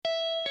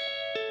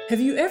Have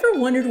you ever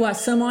wondered why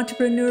some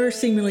entrepreneurs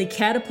seemingly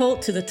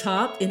catapult to the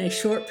top in a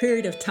short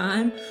period of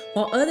time,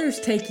 while others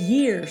take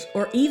years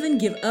or even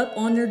give up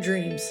on their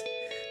dreams?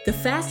 The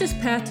fastest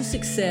path to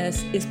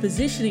success is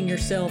positioning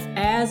yourself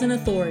as an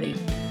authority.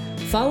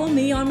 Follow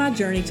me on my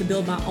journey to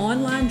build my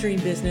online dream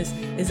business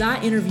as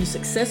I interview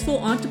successful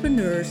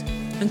entrepreneurs,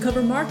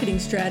 uncover marketing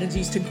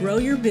strategies to grow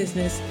your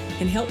business,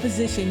 and help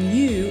position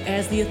you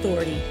as the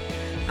authority.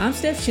 I'm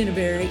Steph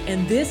Chinneberry,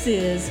 and this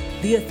is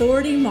the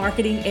Authority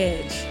Marketing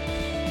Edge.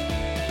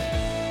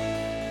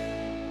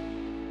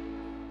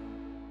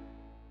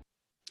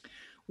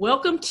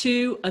 Welcome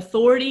to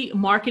Authority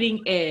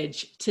Marketing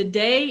Edge.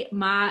 Today,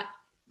 my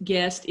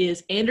guest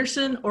is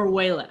Anderson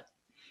Orjuela.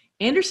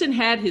 Anderson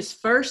had his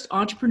first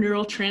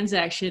entrepreneurial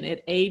transaction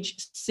at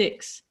age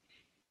 6.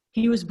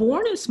 He was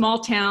born in a small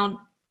town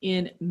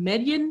in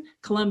Medellin,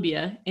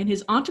 Colombia, and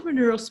his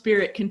entrepreneurial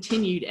spirit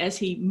continued as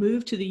he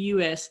moved to the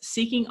U.S.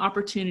 seeking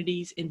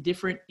opportunities in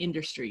different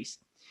industries.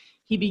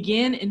 He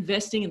began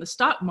investing in the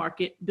stock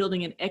market,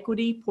 building an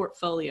equity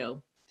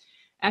portfolio.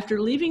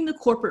 After leaving the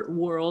corporate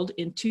world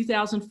in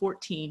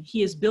 2014, he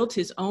has built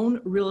his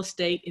own real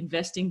estate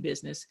investing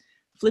business,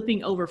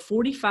 flipping over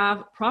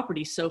 45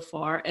 properties so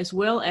far, as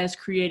well as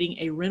creating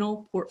a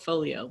rental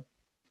portfolio.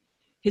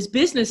 His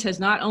business has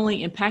not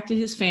only impacted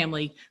his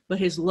family, but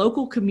his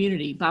local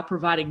community by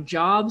providing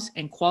jobs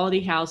and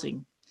quality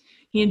housing.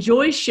 He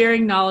enjoys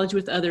sharing knowledge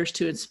with others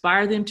to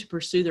inspire them to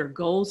pursue their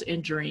goals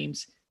and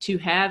dreams to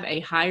have a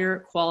higher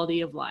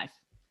quality of life.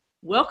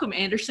 Welcome,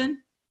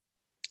 Anderson.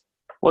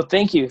 Well,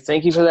 thank you.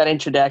 Thank you for that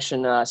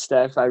introduction,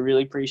 Steph. I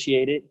really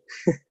appreciate it.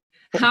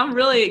 I'm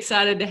really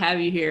excited to have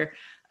you here.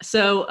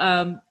 So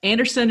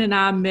Anderson and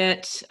I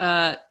met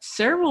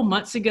several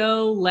months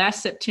ago,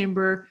 last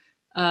September,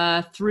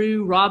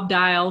 through Rob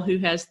Dial, who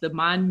has the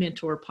Mind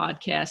Mentor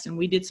podcast, and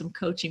we did some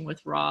coaching with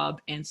Rob.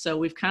 And so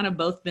we've kind of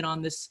both been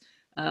on this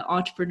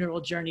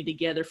entrepreneurial journey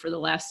together for the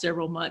last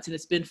several months, and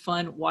it's been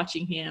fun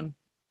watching him.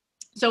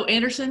 So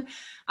Anderson,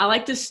 I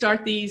like to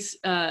start these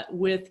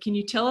with, can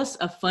you tell us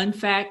a fun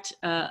fact,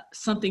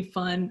 something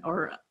fun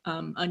or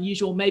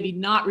unusual, maybe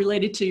not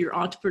related to your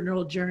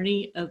entrepreneurial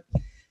journey that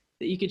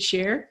you could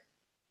share?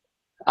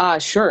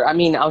 Sure. I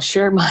mean, I'll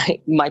share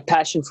my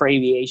passion for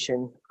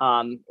aviation.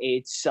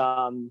 It's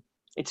fun.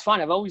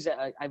 I've always,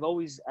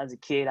 as a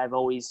kid, I've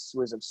always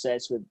was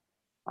obsessed with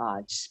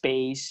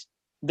space,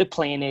 the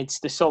planets,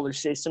 the solar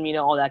system,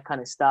 all that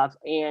kind of stuff.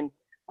 And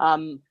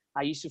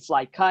I used to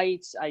fly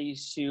kites. I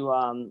used to,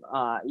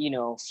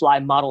 fly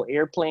model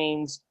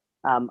airplanes.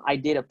 I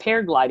did a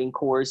paragliding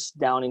course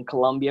down in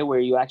Colombia where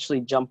you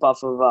actually jump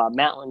off of a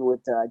mountain with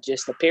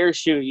just a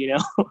parachute,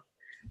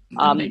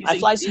 I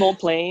fly small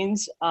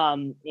planes,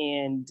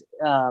 and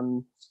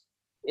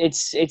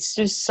it's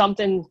just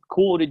something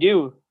cool to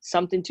do,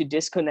 something to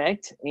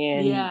disconnect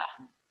and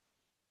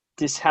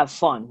just have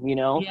fun,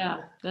 Yeah,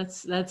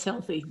 that's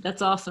healthy.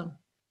 That's awesome.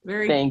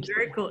 Very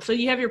cool. So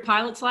you have your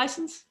pilot's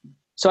license?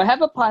 So I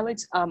have a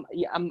pilot's. I'm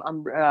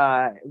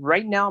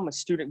right now I'm a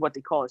student, what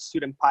they call a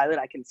student pilot.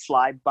 I can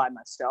fly by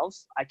myself.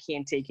 I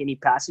can't take any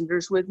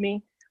passengers with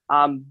me.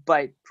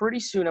 But pretty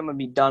soon I'm gonna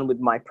be done with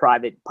my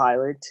private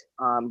pilot,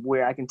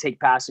 where I can take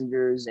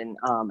passengers and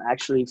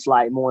actually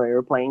fly more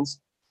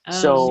airplanes.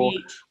 So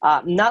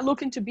not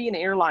looking to be an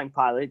airline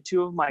pilot.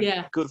 Two of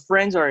my good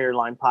friends are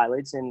airline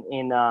pilots,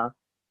 and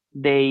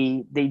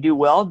they do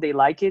well. They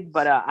like it,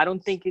 but I don't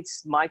think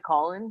it's my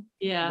calling.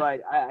 Yeah.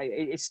 But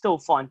it's still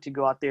fun to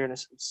go out there in a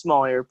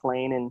small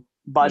airplane and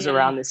buzz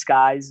around the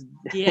skies.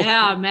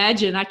 Yeah,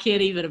 imagine. I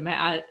can't even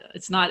imagine.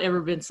 It's not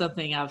ever been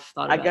something I've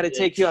thought about. I got to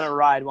take you on a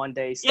ride one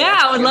day. So yeah,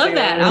 I would love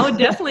that. I would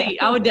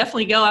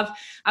definitely go.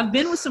 I've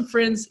been with some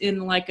friends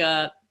in like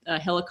a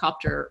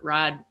helicopter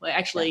ride.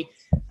 Actually,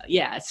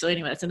 so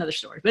anyway, that's another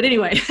story. But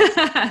anyway.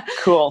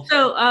 Cool.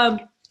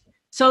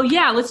 So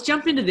let's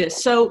jump into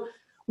this. So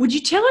would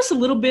you tell us a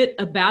little bit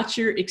about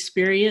your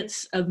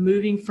experience of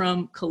moving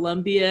from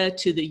Colombia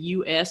to the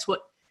U.S.?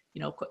 What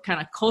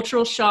kind of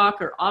cultural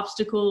shock or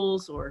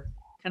obstacles or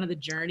kind of the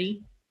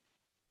journey?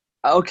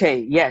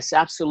 Okay. Yes,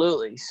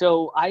 absolutely.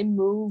 So I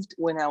moved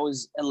when I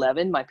was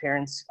 11. My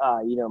parents,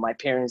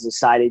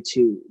 decided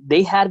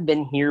they had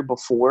been here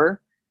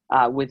before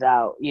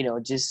without,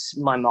 just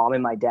my mom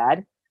and my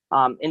dad.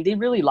 And they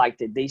really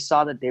liked it. They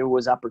saw that there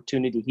was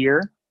opportunity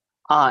here.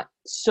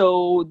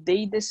 So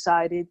they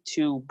decided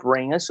to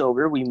bring us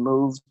over. We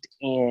moved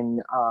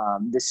in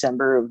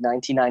December of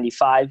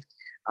 1995.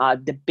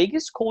 The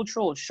biggest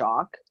cultural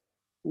shock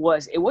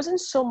it wasn't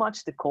so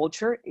much the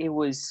culture, it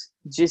was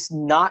just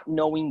not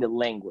knowing the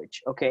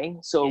language. Okay.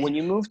 So when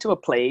you move to a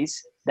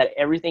place that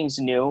everything's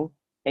new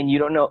and you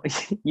don't know,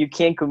 you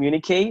can't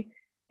communicate,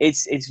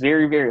 it's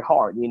very, very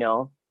hard,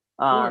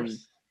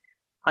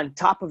 On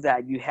top of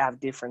that, you have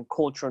different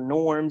cultural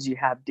norms, you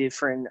have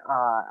different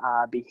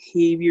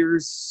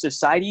behaviors.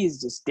 Society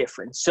is just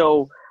different.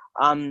 So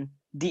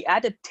the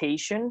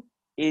adaptation,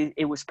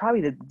 it was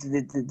probably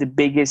the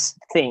biggest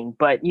thing.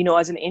 But,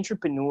 as an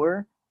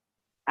entrepreneur,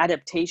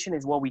 adaptation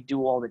is what we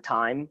do all the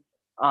time.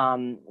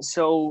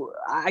 So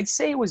I'd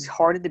say it was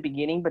hard at the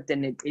beginning, but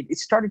then it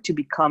started to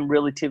become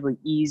relatively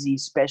easy,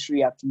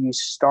 especially after you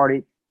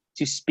started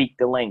to speak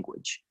the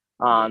language,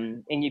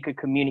 and you could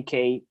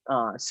communicate.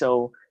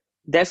 So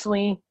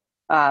definitely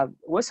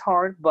was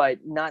hard, but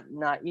not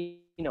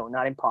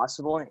not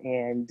impossible.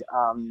 And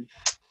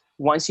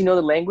once you know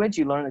the language,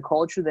 you learn the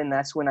culture, then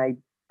that's when I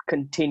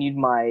continued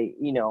my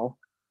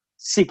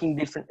seeking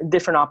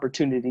different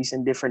opportunities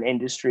in different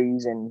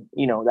industries and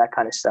that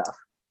kind of stuff.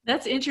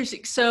 That's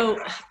interesting. So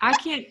I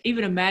can't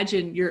even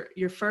imagine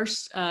your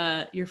first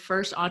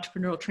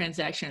entrepreneurial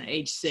transaction at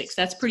age 6.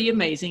 That's pretty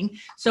amazing.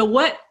 So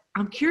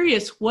I'm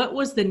curious, what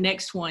was the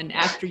next one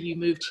after you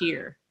moved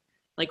here?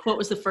 Like, what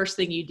was the first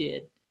thing you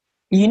did?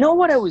 You know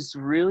what I was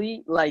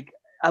really like?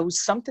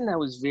 Something I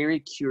was very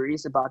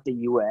curious about the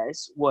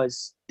U.S.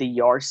 was the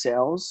yard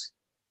sales.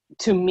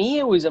 To me,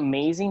 it was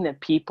amazing that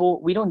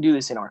we don't do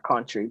this in our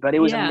country, but it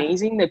was Yeah.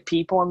 amazing that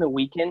people on the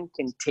weekend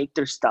can take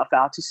their stuff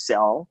out to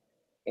sell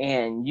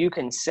and you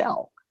can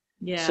sell.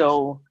 Yeah.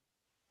 So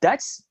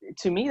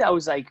to me, that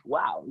was like,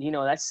 wow,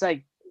 that's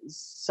like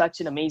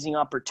such an amazing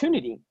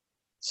opportunity.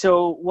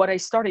 So what I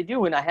started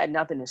doing, I had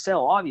nothing to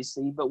sell,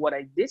 obviously, but what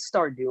I did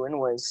start doing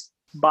was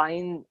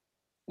buying,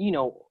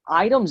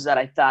 items that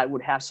I thought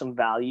would have some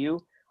value.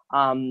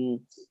 Items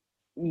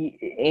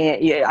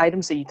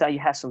that you thought you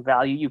had some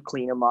value, you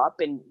clean them up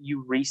and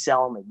you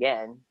resell them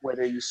again,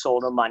 whether you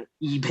sold them on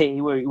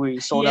eBay, where you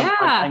sold them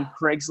on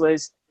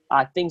Craigslist,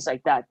 things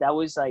like that. That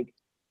was like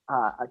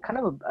a kind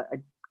of a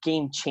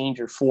game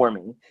changer for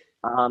me.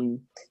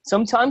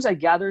 Sometimes I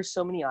gathered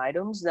so many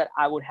items that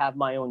I would have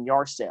my own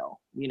yard sale,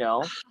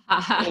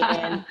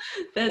 and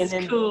That's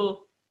then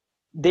cool.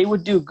 they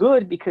would do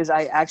good because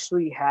I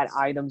actually had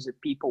items that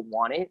people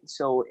wanted.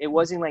 So it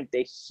wasn't like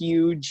the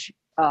huge,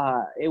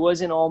 it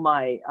wasn't all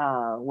my,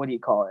 what do you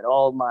call it?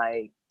 All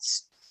my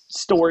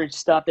storage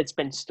stuff that's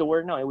been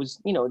stored. No, it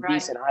was, Right.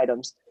 decent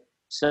items.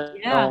 So,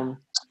 Yeah.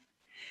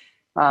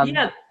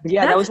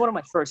 that was one of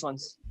my first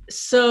ones.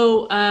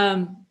 So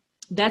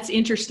that's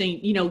interesting.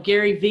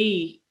 Gary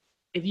Vee,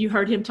 have you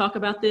heard him talk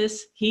about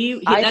this?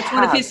 That's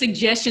one of his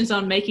suggestions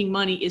on making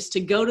money is to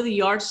go to the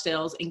yard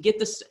sales and get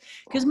this.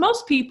 Because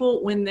most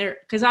people,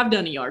 because I've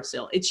done a yard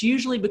sale, it's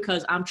usually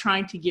because I'm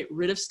trying to get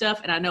rid of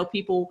stuff. And I know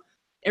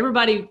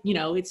everybody,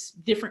 it's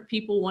different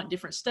people want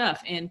different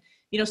stuff. And,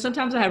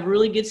 sometimes I have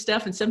really good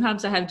stuff and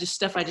sometimes I have just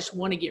stuff I just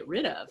want to get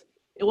rid of.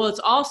 Well, it's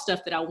all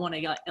stuff that I want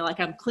to,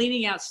 like I'm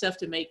cleaning out stuff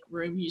to make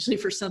room usually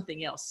for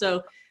something else.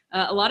 So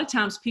a lot of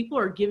times people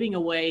are giving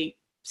away,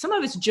 some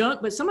of it's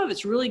junk, but some of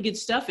it's really good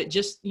stuff. It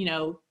just,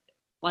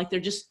 like they're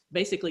just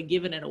basically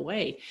giving it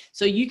away.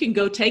 So you can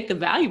go take the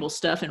valuable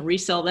stuff and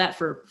resell that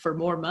for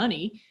more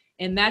money.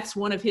 And that's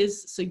one of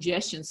his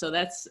suggestions. So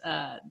that's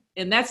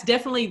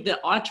definitely the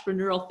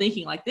entrepreneurial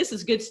thinking. Like, this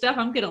is good stuff.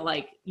 I'm going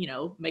to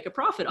make a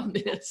profit on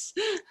this.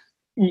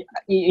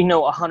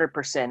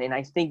 100%. And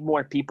I think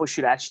more people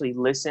should actually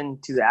listen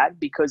to that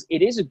because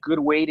it is a good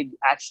way to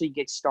actually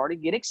get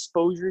started, get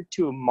exposure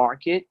to a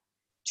market,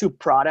 to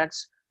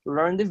products,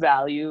 learn the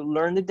value,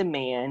 learn the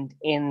demand,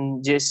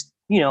 and just,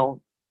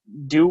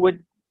 do it.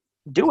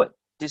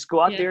 Just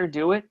go out there,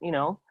 do it,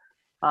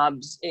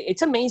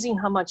 it's amazing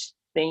how much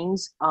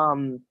things.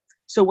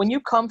 So when you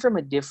come from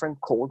a different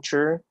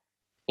culture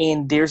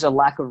and there's a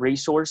lack of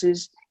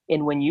resources,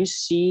 and when you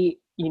see,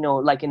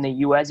 like in the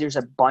US, there's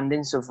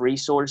abundance of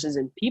resources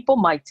and people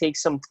might take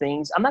some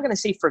things, I'm not going to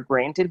say for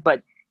granted,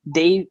 but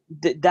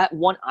that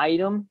one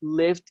item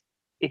lived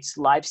its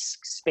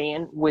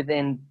lifespan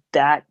within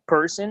that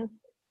person.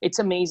 It's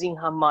amazing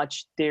how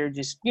much they're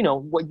just,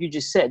 what you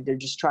just said, they're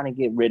just trying to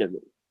get rid of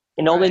it.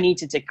 And all they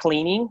need is a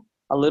cleaning,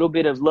 a little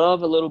bit of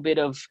love, a little bit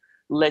of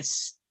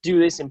let's do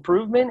this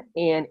improvement.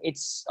 And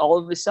it's all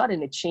of a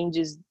sudden it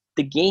changes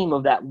the game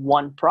of that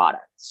one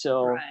product.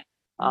 So,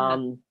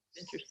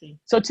 interesting.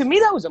 So to me,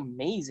 that was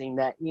amazing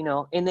that,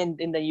 and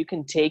then you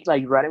can take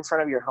like right in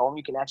front of your home,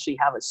 you can actually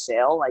have a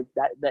sale like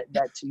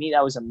that to me,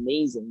 that was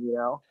amazing,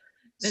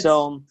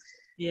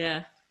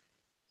 Yeah.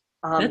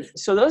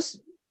 So those,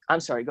 I'm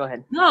sorry, go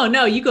ahead.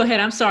 No, you go ahead.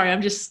 I'm sorry.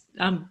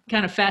 I'm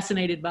kind of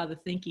fascinated by the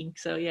thinking.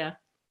 So yeah.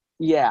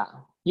 Yeah.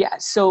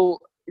 So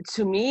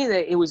to me,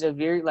 that it was a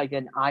very like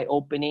an eye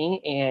opening,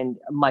 and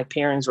my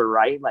parents were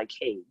right. Like,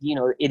 hey,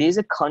 it is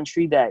a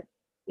country that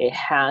it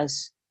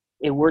has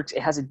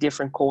a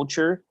different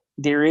culture.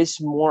 There is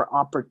more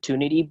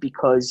opportunity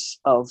because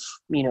of,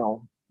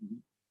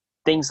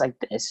 things like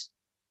this.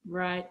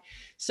 Right.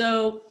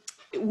 So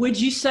would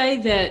you say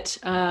that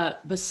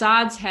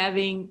besides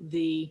having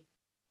the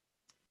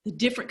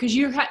different, because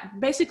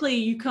basically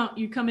you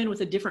come in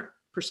with a different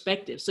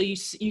perspective, so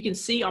you can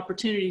see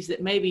opportunities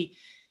that maybe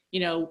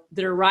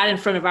that are right in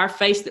front of our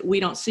face that we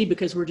don't see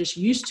because we're just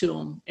used to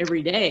them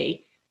every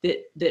day,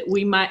 that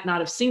we might not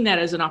have seen that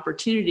as an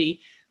opportunity,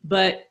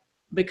 but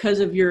because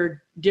of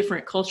your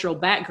different cultural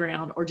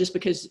background or just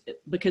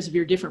because of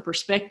your different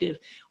perspective,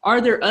 are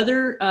there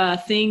other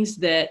things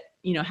that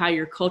how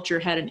your culture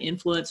had an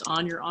influence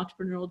on your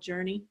entrepreneurial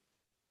journey?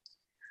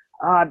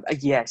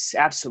 Yes,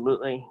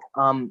 absolutely.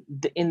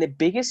 And the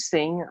biggest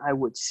thing I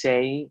would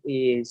say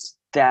is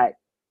that,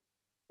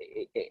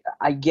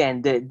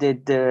 again,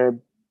 the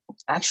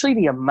actually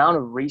the amount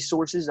of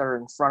resources that are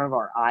in front of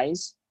our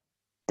eyes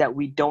that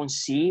we don't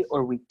see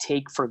or we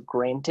take for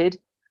granted.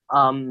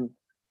 Um,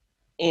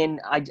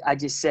 and I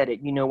just said it,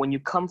 when you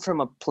come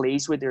from a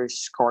place where there's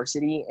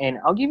scarcity, and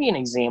I'll give you an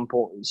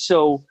example.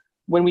 So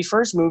when we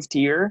first moved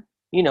here,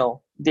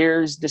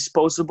 there's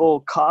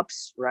disposable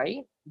cups, right?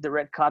 The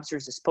red cups,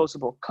 there's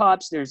disposable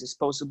cups, there's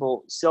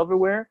disposable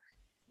silverware.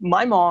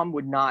 My mom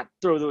would not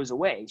throw those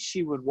away.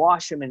 She would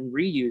wash them and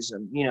reuse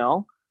them.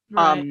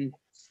 Right. Um,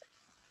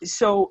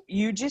 so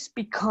you just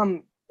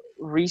become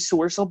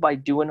resourceful by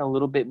doing a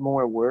little bit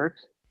more work.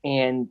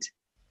 And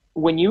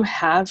when you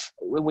have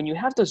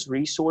those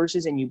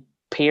resources and you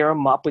pair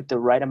them up with the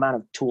right amount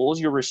of tools,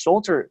 your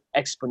results are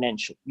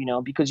exponential,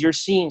 because you're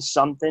seeing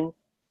something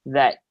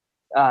that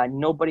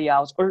nobody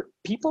else, or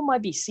people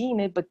might be seeing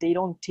it, but they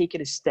don't take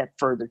it a step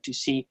further to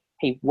see,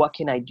 hey, what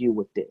can I do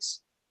with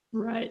this?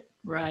 Right.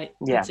 Right.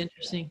 Yeah. That's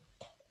interesting.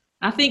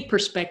 I think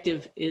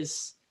perspective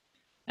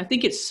I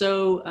think it's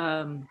such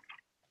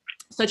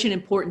an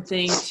important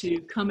thing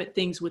to come at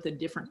things with a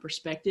different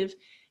perspective.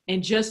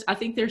 And I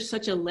think there's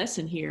such a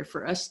lesson here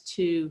for us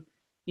to,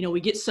 we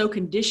get so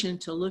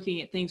conditioned to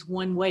looking at things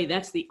one way.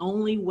 That's the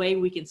only way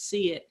we can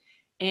see it.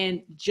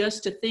 And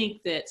just to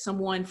think that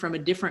someone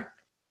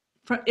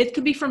it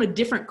could be from a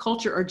different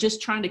culture, or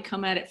just trying to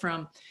come at it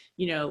from,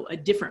 a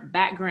different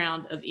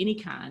background of any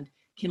kind,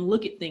 can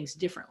look at things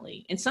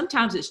differently. And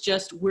sometimes it's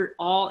just, we're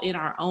all in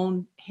our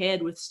own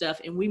head with stuff,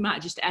 and we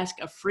might just ask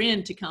a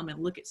friend to come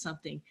and look at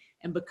something.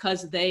 And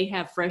because they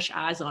have fresh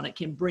eyes on it,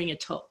 can bring a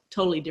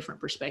totally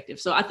different perspective.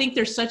 So I think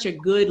there's such a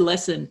good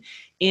lesson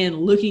in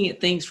looking at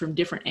things from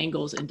different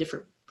angles and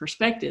different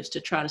perspectives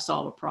to try to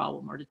solve a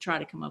problem, or to try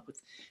to come up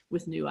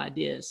with new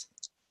ideas.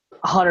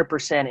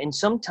 100%. And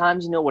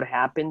sometimes, what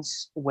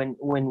happens when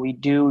we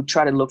do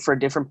try to look for a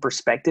different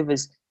perspective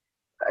is,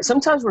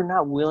 sometimes we're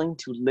not willing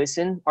to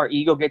listen. Our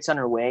ego gets in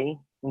our way.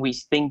 We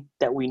think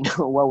that we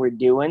know what we're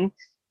doing.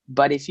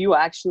 But if you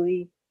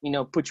actually,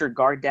 put your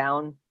guard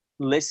down,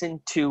 listen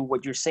to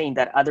what you're saying,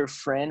 that other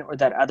friend or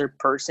that other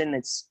person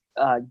that's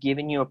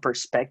giving you a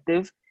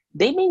perspective,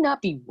 they may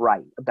not be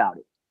right about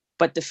it.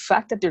 But the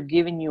fact that they're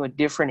giving you a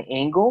different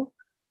angle,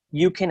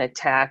 you can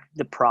attack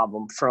the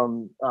problem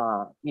from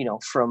a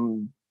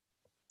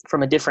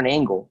different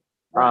angle.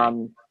 Right.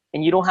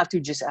 And you don't have to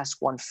just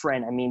ask one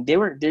friend. I mean,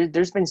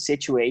 there's been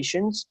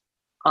situations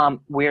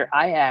where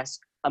I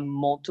ask a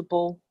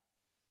multiple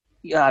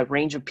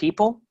range of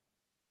people,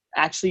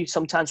 actually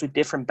sometimes with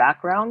different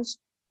backgrounds,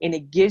 and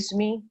it gives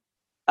me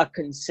a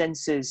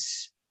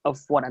consensus of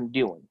what I'm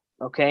doing.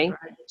 Okay.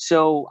 Right.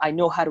 So I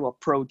know how to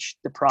approach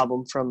the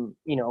problem from,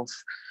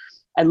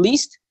 at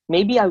least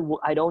maybe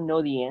I don't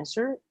know the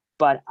answer,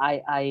 but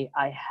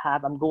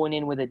I'm going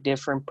in with a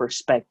different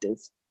perspective.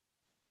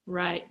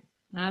 Right.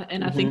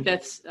 And Mm-hmm. I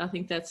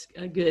think that's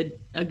a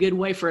good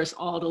way for us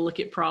all to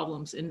look at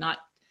problems, and not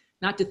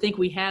to think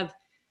we have,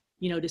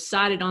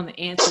 decided on the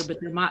answer,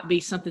 but there might be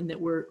something that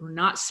we're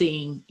not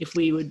seeing if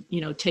we would,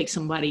 take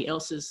somebody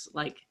else's,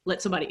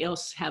 let somebody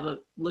else have a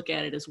look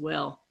at it as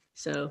well.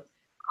 So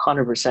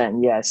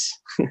 100%. Yes.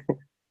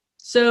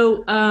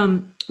 So,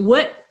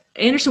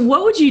 Anderson,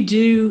 what would you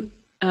do?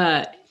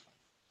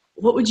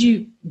 What would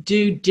you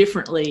do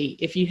differently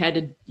if you had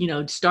to,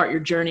 start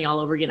your journey all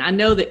over again? I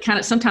know that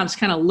sometimes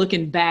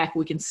looking back,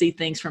 we can see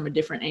things from a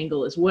different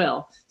angle as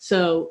well.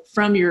 So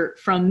from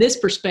this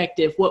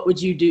perspective, what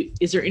would you do?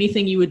 Is there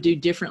anything you would do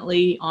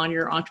differently on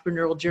your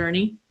entrepreneurial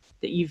journey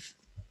that you've?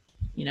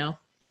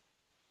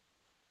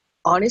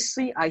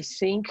 Honestly, I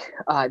think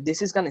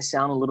this is going to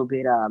sound a little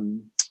bit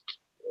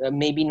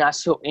maybe not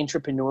so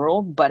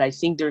entrepreneurial, but I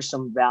think there's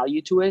some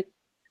value to it.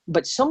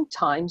 But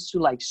sometimes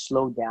to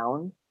slow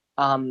down.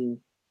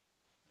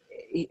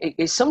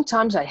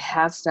 Sometimes I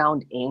have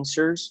found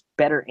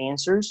better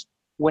answers,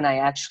 when I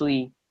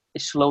actually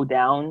slow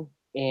down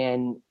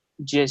and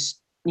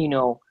just,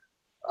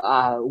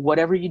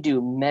 whatever you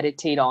do,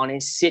 meditate on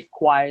it, sit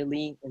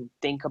quietly and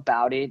think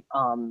about it.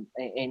 And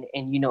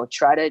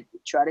try to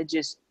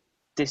just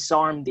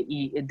disarm the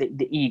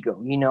ego,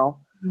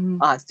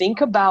 Mm-hmm.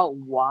 Think about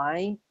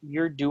why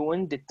you're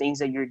doing the things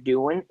that you're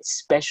doing,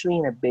 especially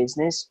in a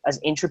business. As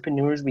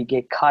entrepreneurs, we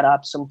get caught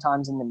up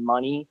sometimes in the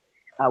money.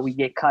 We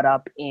get caught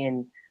up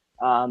in,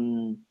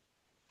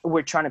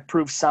 we're trying to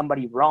prove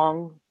somebody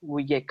wrong.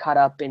 We get caught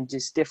up in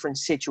just different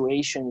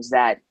situations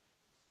that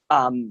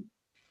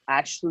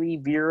actually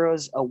veer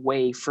us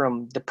away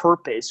from the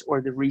purpose or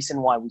the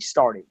reason why we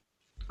started.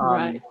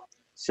 Right.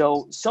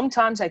 So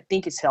sometimes I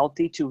think it's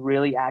healthy to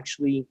really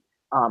actually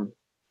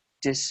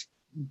just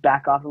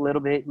back off a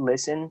little bit,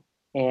 listen,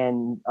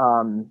 and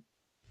don't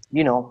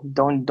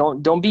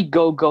be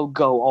go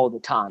all the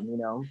time.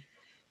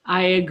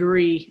 I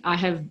agree. I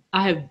have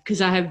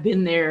because I have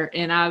been there,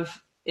 and I'm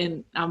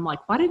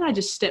like, why didn't I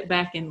just step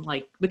back and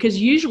because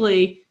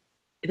usually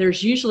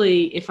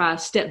if I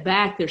step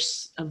back,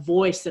 there's a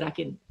voice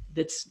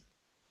that's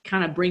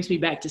kind of brings me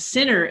back to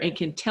center and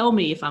can tell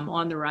me if I'm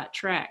on the right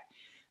track.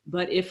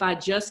 But if I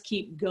just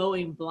keep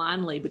going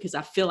blindly because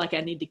I feel like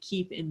I need to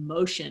keep in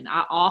motion,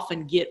 I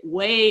often get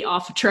way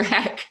off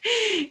track.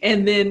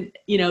 And then,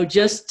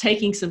 just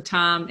taking some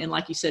time and,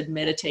 like you said,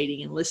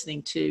 meditating and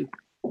listening to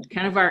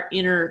kind of our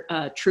inner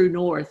true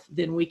north,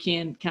 then we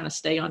can kind of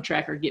stay on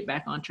track or get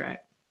back on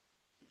track.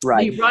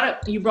 Right. You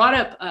brought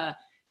up,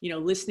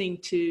 listening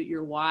to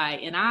your why.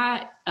 And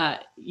I,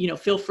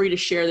 feel free to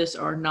share this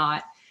or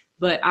not,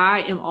 but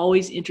I am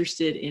always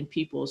interested in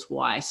people's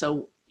why.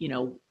 So,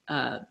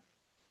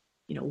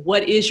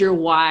 what is your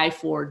why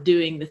for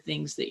doing the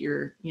things that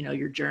your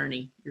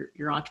journey,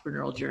 your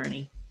entrepreneurial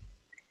journey?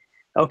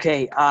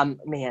 Okay.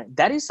 Man,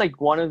 that is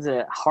like one of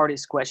the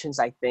hardest questions,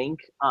 I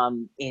think.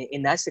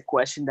 And that's the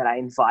question that I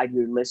invite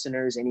your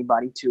listeners,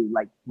 anybody, to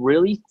like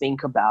really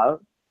think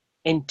about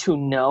and to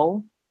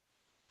know.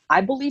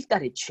 I believe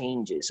that it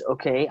changes.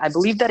 Okay. I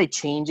believe that it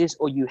changes,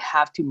 or you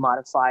have to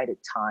modify it at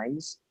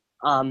times.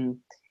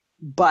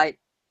 But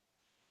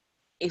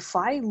if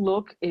I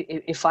look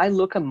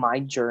at my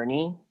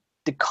journey,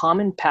 the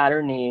common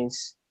pattern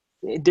is,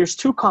 there's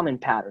two common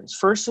patterns.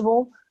 First of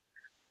all,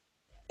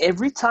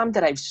 every time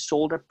that I've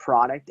sold a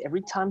product,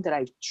 every time that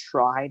I've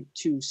tried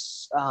to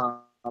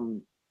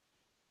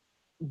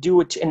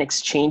do an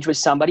exchange with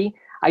somebody,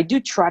 I do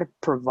try to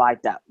provide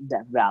that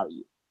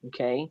value.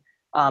 Okay.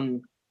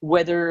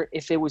 Whether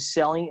if it was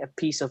selling a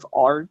piece of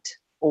art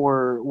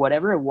or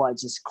whatever it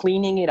was, just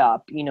cleaning it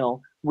up,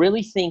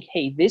 really think,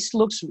 hey, this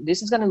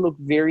is going to look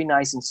very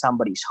nice in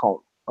somebody's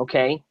home.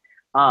 Okay.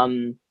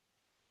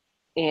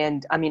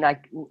 And I mean,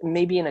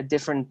 maybe in a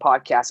different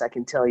podcast, I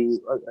can tell you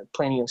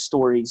plenty of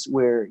stories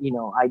where,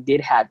 I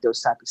did have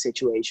those type of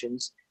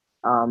situations.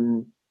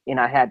 And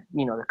I had,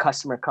 the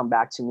customer come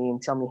back to me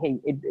and tell me, hey,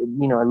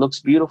 it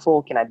looks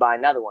beautiful. Can I buy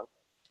another one?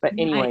 But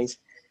anyways,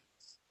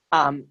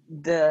 oh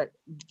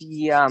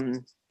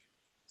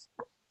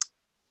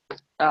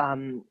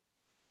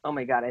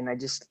my God. And I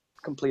just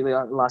completely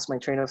lost my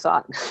train of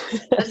thought.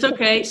 That's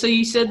okay. So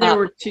you said there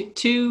were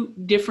two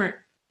different.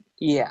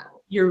 Yeah.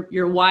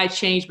 Your why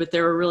changed, but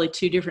there were really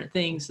two different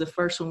things. The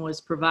first one was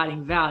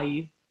providing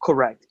value.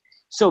 Correct.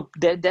 So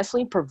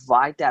definitely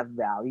provide that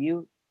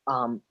value.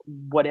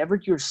 Whatever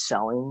you're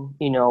selling,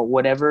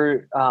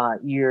 whatever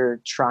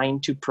you're trying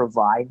to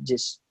provide,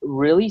 just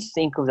really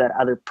think of that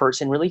other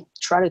person, really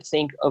try to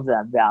think of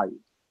that value.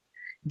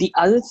 The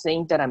other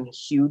thing that I'm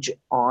huge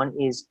on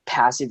is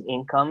passive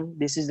income.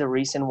 This is the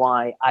reason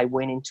why I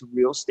went into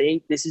real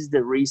estate. This is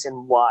the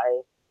reason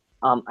why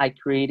I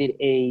created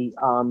it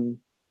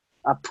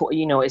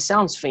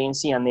sounds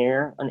fancy on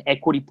there, an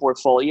equity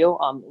portfolio.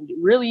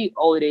 Really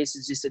all it is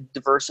just a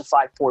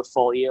diversified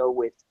portfolio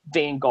with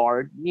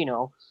Vanguard,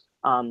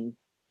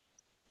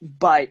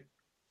 but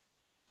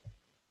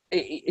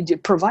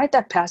provide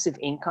that passive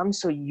income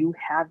so you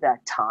have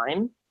that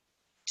time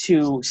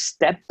to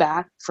step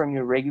back from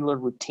your regular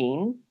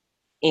routine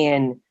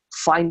and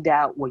find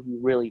out what you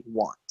really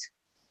want,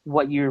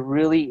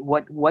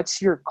 what's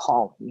your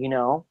calling,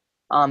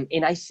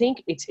 and I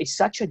think it's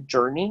such a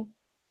journey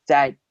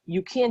that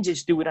you can't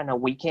just do it on a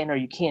weekend, or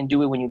you can't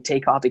do it when you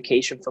take off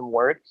vacation from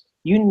work.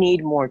 You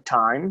need more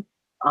time.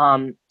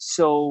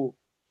 So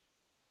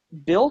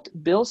build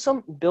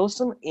some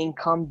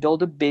income,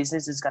 build a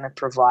business that's going to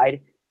provide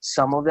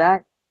some of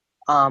that.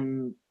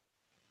 And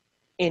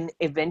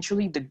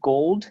eventually the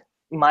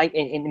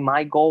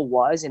my goal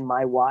was, and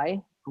my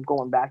why, I'm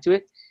going back to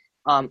it,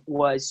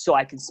 was so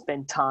I can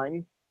spend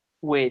time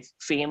with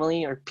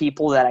family or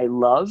people that I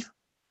love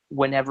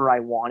whenever I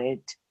want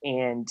it,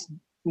 and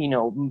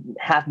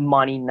have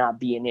money not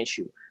be an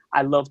issue.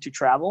 I love to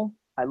travel.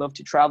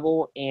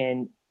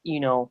 And,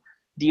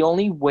 the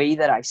only way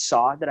that I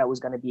saw that I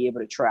was going to be able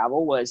to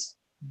travel was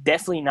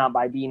definitely not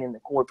by being in the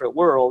corporate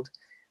world.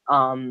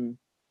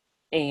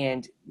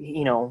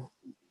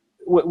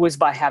 Was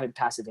by having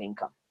passive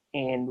income.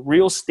 And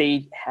real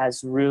estate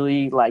has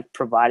really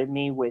provided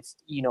me with,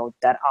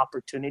 that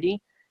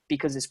opportunity,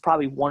 because it's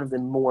probably one of the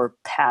more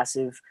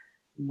passive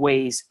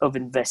ways of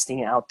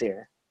investing out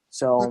there.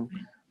 So,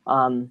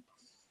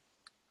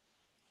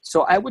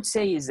 so I would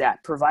say is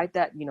that provide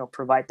that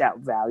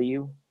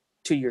value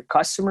to your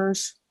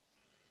customers,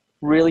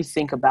 really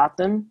think about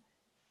them,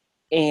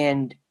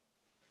 and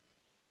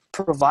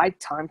provide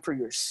time for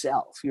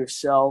yourself, your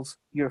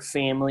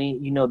family,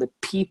 the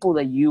people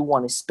that you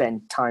want to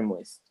spend time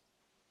with.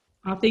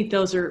 I think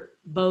those are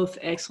both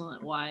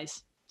excellent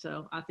whys.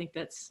 So I think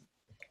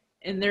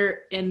and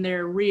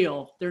they're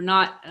real. They're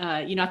not,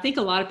 I think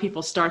a lot of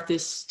people start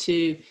this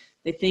they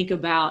think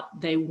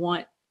about, they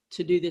want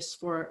to do this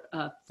for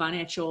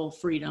financial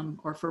freedom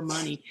or for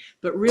money,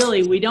 but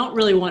really we don't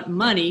really want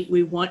money.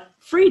 We want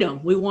freedom.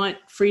 We want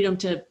freedom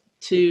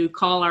to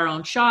call our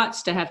own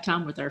shots, to have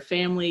time with our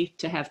family,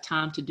 to have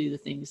time to do the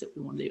things that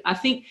we want to do. I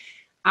think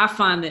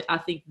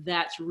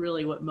that's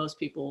really what most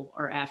people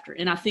are after.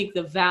 And I think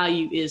the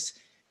value is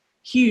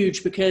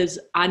huge, because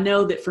I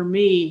know that for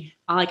me,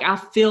 I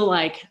feel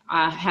like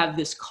I have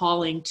this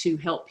calling to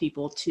help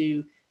people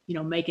to,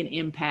 make an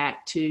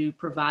impact, to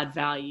provide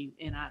value.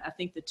 And I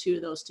think the two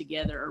of those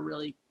together are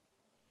really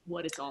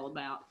what it's all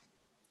about.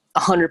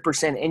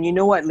 100%. And you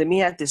know what? Let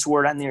me add this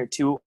word on there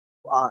too.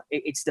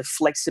 It's the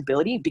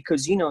flexibility,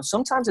 because,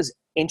 sometimes as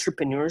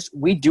entrepreneurs,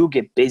 we do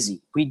get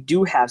busy. We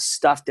do have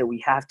stuff that we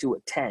have to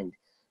attend.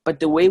 But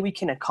the way we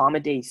can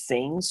accommodate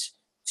things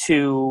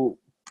to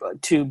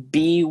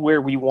be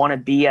where we want to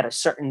be at a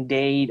certain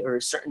date or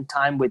a certain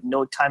time with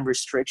no time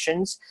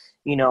restrictions,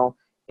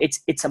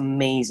 it's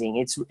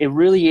amazing. It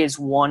really is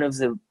one of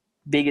the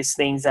biggest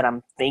things that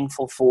I'm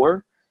thankful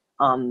for.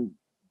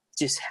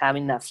 Just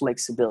having that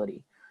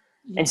flexibility.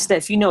 Yeah. And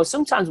Steph,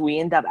 sometimes we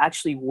end up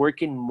actually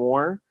working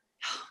more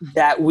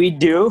that we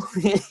do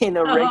in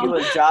a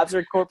regular jobs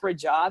or corporate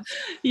jobs.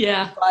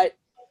 Yeah. But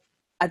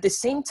at the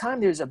same time,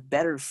 there's a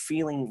better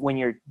feeling when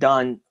you're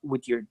done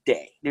with your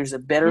day. There's a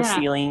better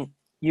feeling.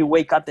 You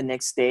wake up the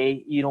next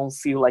day, you don't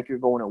feel like you're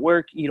going to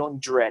work. You don't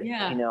dread it,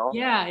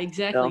 Yeah,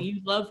 exactly. You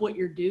love what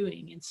you're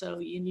doing. And so,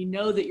 and you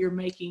know that you're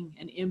making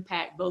an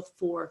impact both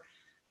for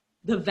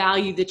the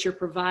value that you're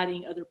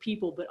providing other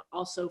people, but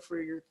also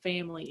for your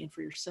family and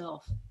for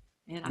yourself.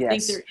 And I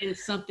think there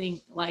is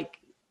something like,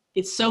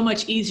 it's so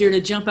much easier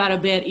to jump out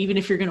of bed, even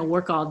if you're going to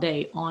work all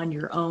day, on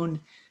your own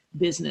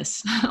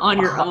business, on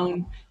your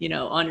own,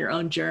 on your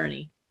own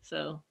journey.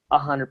 So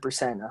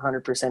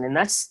 100%. And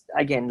that's,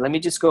 again, let me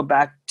just go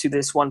back to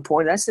this one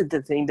point. That's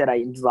the thing that I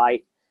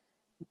invite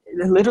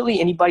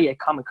literally anybody I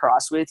come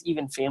across with,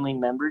 even family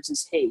members,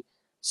 is, hey,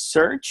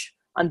 search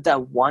on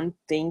that one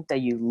thing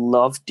that you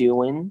love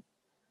doing,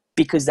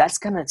 because that's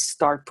going to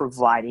start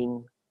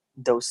providing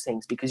those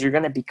things, because you're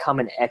going to become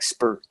an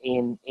expert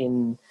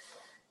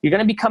you're going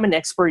to become an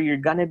expert. You're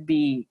going to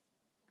be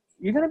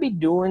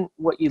doing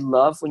what you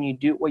love. When you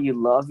do what you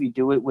love, you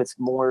do it with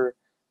more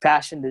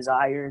passion,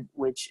 desire,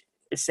 which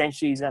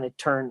essentially is going to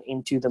turn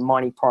into the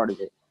money part of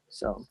it.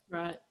 So,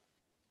 right.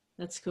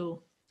 That's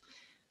cool.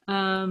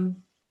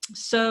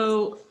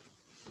 So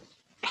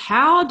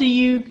how do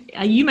you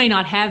may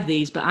not have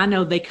these, but I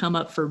know they come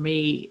up for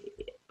me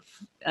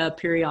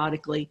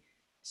periodically.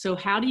 So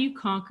how do you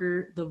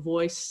conquer the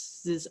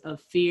voices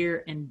of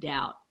fear and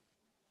doubt?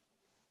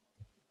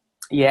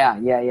 Yeah.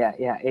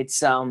 It's,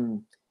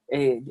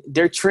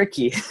 they're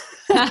tricky.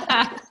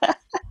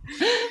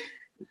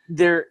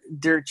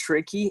 They're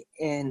tricky.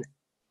 And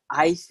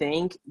I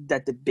think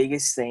that the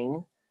biggest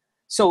thing,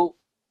 so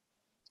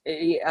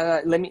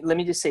let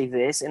me just say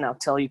this, and I'll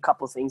tell you a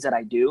couple of things that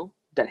I do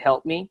that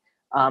help me.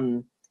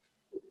 The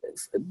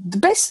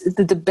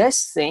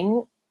best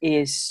thing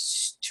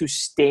is to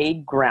stay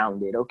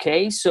grounded.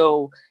 Okay.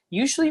 So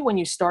usually when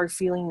you start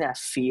feeling that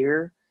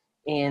fear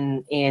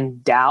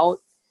and doubt,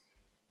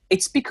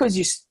 it's because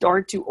you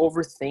start to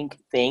overthink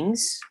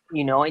things,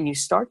 and you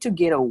start to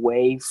get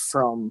away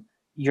from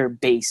your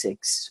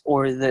basics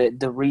or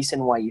the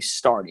reason why you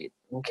started.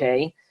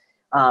 Okay.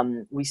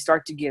 We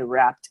start to get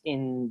wrapped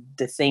in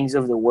the things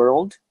of the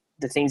world,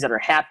 the things that are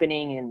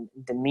happening in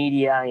the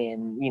media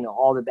and,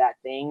 all the bad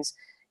things.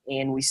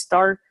 And we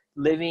start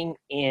living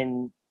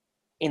in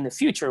the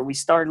future. We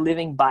start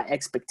living by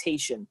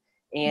expectation.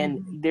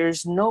 And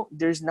there's not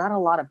a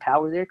lot of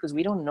power there, because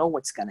we don't know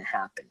what's going to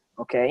happen.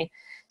 Okay.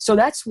 So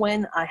that's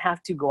when I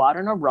have to go out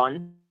on a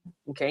run.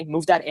 Okay.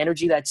 Move that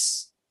energy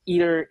that's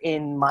either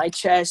in my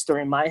chest or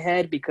in my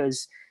head,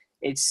 because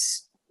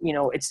it's,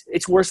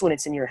 it's worse when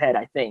it's in your head,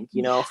 I think,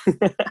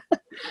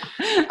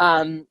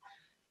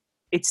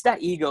 it's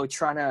that ego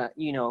trying to,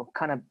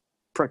 kind of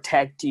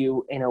protect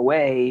you in a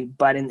way,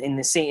 but in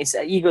the same, it's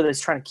that ego that's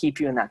trying to keep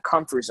you in that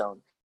comfort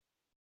zone.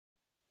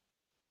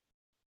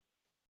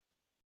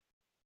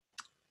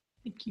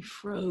 I think you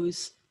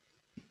froze.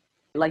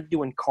 I like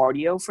doing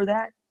cardio for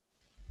that.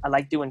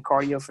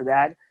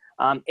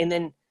 And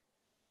then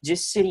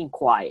just sitting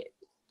quiet.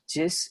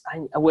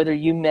 Whether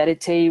you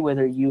meditate,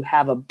 whether you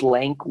have a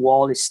blank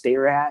wall to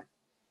stare at,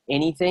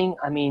 anything.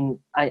 I mean,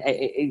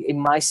 it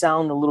might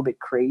sound a little bit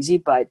crazy,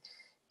 but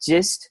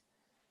just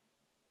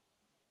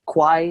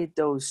quiet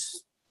the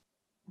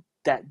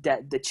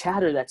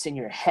chatter that's in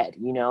your head,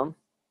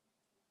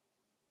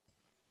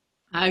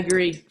 I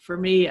agree. For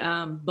me,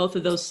 both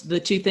of those, the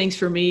two things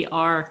for me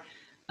are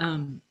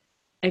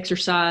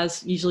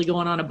exercise, usually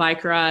going on a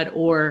bike ride,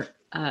 or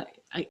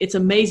it's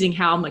amazing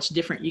how much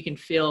different you can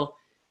feel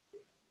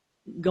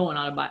going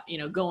on a bike,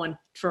 going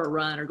for a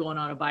run or going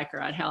on a bike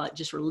ride, how it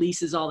just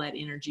releases all that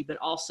energy. But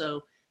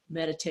also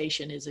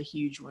meditation is a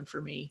huge one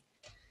for me.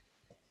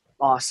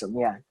 Awesome.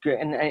 Yeah. Good.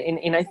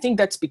 And I think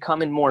that's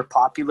becoming more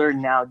popular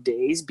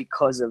nowadays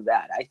because of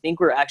that. I think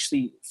we're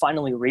actually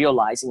finally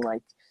realizing,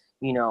 like,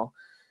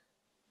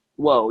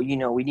 whoa,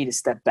 we need to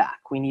step back.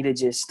 We need to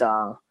just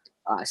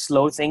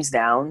slow things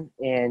down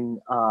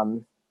and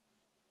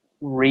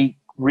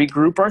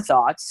regroup our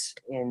thoughts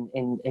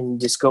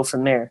and just go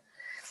from there.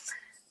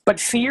 But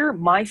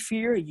my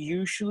fear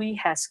usually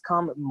has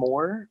come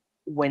more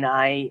when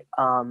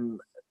I'm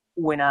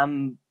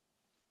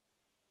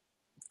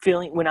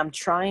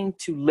trying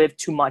to live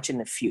too much in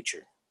the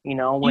future,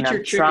 when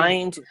I'm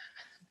trying to,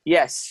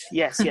 Yes.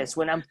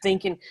 When I'm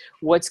thinking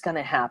what's going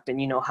to happen,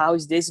 how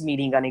is this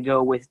meeting going to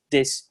go with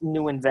this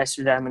new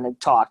investor that I'm going to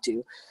talk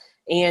to?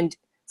 And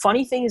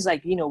funny thing is,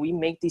 like, we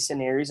make these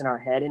scenarios in our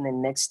head, and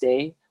then next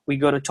day we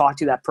go to talk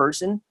to that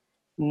person.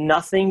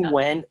 Nothing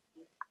went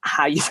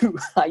how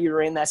you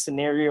ran that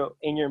scenario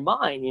in your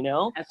mind,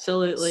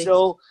 Absolutely.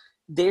 So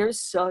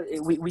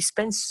we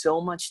spend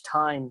so much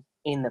time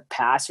in the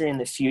past or in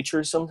the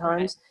future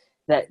sometimes,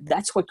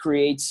 that's what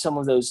creates some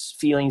of those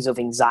feelings of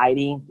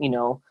anxiety,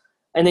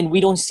 and then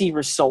we don't see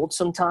results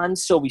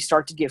sometimes. So we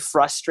start to get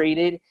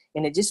frustrated,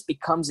 and it just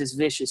becomes this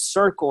vicious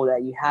circle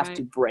that you have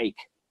to break.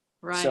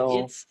 Right.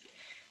 So, it's,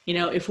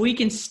 if we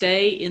can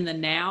stay in the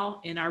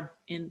now,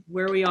 in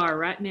where we are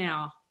right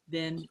now,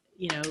 then,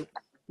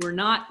 we're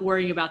not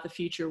worrying about the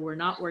future. We're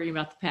not worrying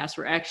about the past.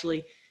 We're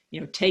actually,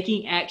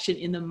 taking action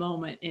in the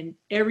moment, and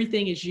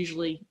everything is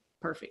usually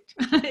perfect.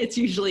 It's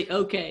usually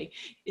okay.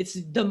 It's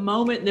the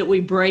moment that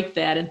we break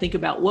that and think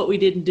about what we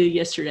didn't do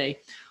yesterday,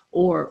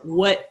 or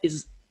what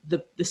is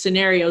the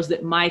scenarios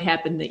that might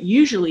happen that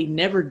usually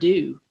never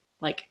do.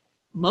 Like,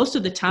 most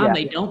of the time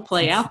they don't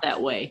play out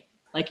that way.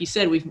 Like you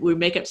said, we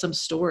make up some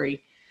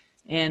story.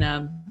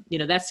 And,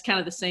 that's kind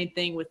of the same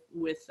thing with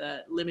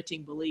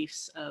limiting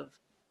beliefs of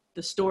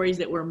the stories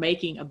that we're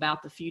making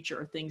about the future,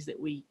 or things that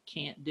we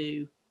can't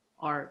do,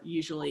 are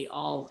usually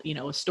all,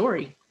 a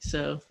story.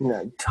 So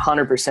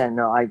 100%.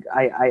 No,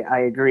 I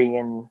agree.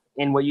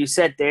 And what you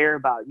said there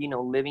about,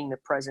 living the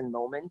present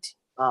moment,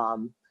 I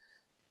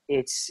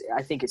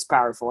think it's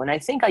powerful. And I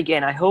think,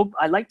 again, I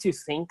like to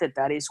think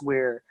that is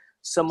where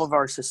some of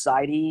our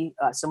society,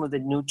 some of the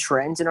new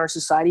trends in our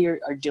society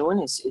are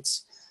doing.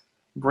 It's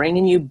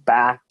bringing you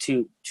back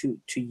to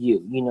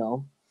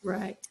you,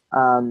 Right.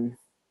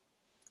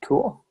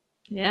 Cool.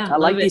 Yeah. I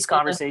like these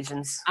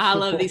conversations. I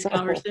love these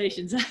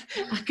conversations.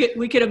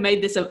 We could have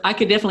made this I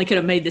definitely could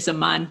have made this a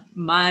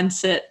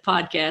mindset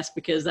podcast,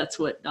 because that's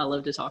what I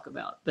love to talk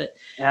about. But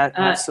yeah,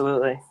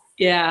 absolutely.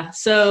 Yeah.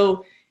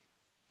 So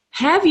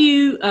have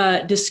you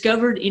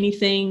discovered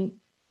anything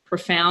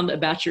profound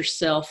about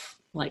yourself,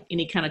 like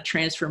any kind of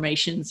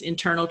transformations,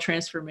 internal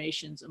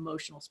transformations,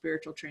 emotional,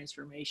 spiritual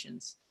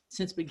transformations,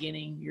 since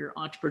beginning your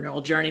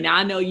entrepreneurial journey? Now,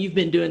 I know you've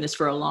been doing this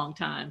for a long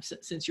time,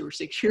 since you were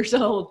 6 years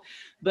old,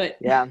 but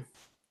yeah.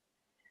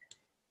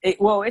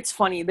 It's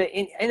funny that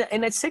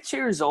and at 6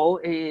 years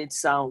old,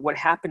 it's what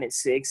happened at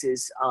 6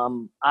 is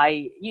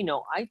I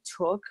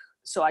took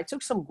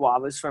some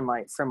guavas from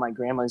my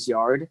grandma's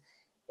yard,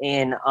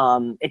 and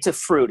it's a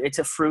fruit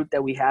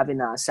that we have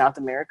in South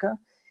America,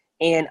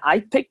 and I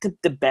picked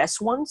the best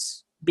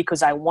ones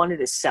because I wanted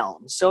to sell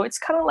them. So it's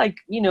kind of like,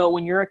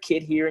 when you're a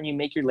kid here and you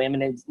make your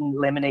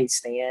lemonade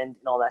stand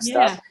and all that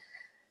stuff.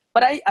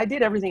 But I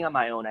did everything on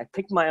my own. I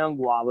picked my own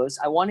guavas.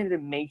 I wanted to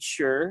make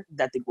sure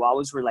that the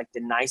guavas were like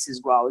the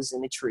nicest guavas in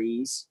the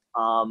trees.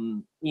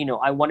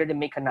 I wanted to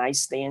make a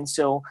nice stand.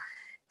 So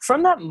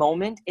from that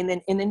moment, and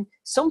then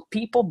some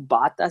people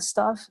bought that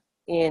stuff,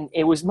 and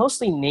it was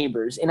mostly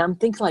neighbors. And I'm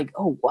thinking like,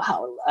 oh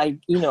wow, at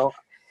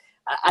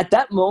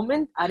that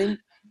moment I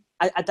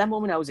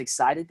was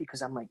excited,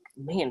 because I'm like,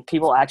 man,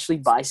 people actually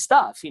buy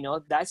stuff.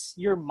 That's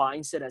your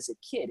mindset as a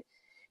kid.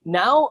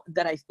 Now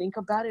that I think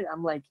about it,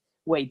 I'm like,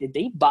 wait, did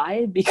they buy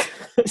it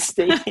because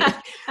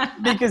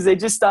they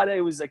just thought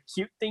it was a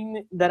cute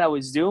thing that I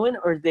was doing,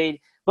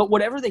 but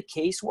whatever the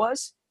case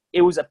was,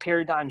 it was a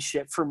paradigm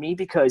shift for me,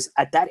 because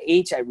at that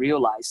age I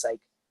realized, like,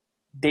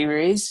 there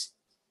is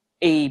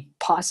a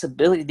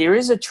possibility, there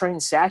is a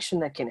transaction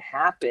that can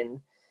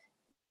happen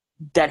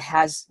that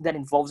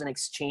involves an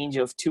exchange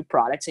of two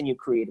products, and you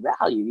create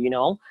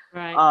value,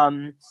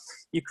 Right.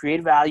 You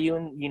create value,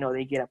 and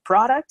they get a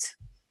product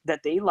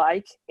that they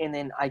like, and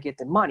then I get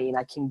the money, and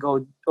I can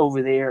go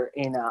over there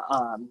and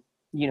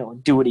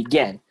do it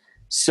again.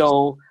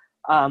 So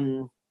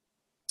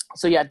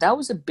yeah, that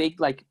was a big,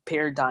 like,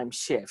 paradigm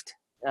shift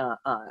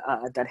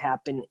that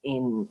happened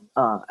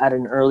at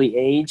an early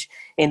age,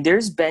 and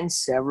there's been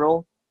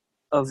several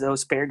of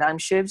those paradigm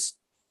shifts,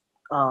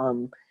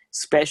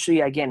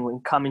 especially, again, when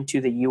coming to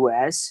the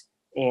US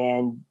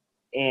and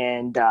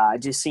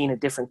just seeing a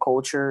different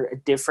culture, a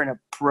different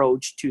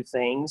approach to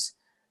things.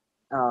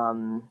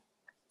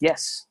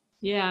 Yes.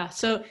 Yeah.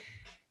 So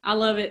I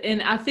love it.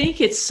 And I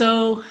think it's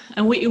so,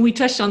 and we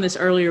touched on this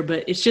earlier,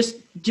 but it's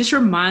just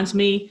reminds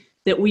me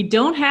that we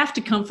don't have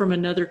to come from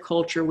another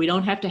culture. We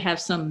don't have to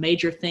have some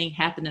major thing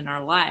happen in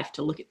our life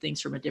to look at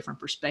things from a different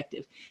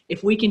perspective.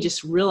 If we can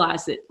just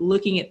realize that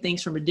looking at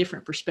things from a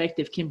different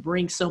perspective can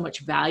bring so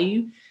much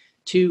value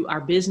to our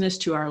business,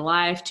 to our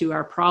life, to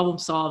our problem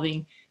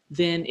solving,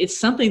 then it's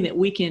something that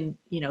we can,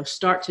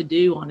 start to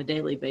do on a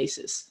daily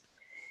basis.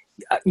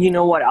 You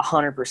know what?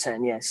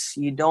 100%. Yes.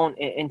 You don't.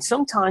 And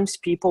sometimes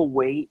people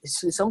wait.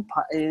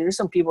 There's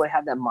some people that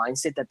have that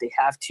mindset that they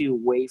have to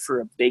wait for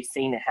a big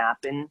thing to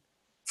happen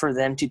for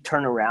them to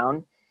turn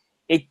around.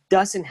 It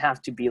doesn't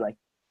have to be like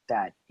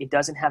that. It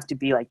doesn't have to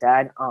be like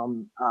that.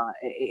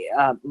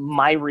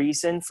 My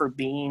reason for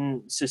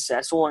being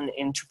successful and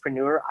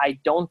entrepreneur, I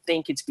don't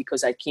think it's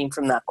because I came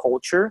from that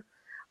culture.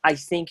 I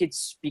think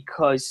it's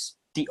because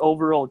the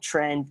overall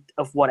trend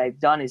of what I've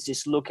done is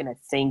just looking at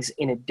things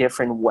in a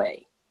different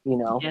way, you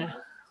know, Yeah.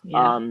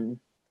 Yeah.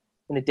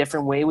 in a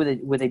different way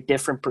with a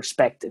different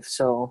perspective.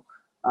 So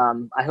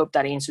I hope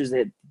that answers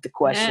the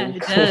question. Yeah,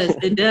 it does.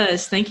 It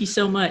does. Thank you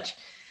so much.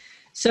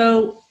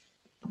 So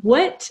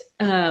what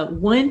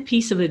one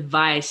piece of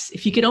advice,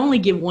 if you could only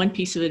give one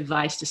piece of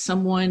advice to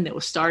someone that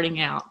was starting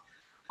out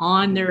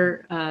on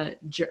their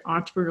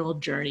entrepreneurial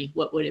journey,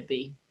 what would it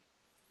be?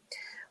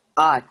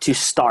 To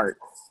start,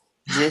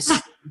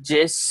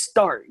 just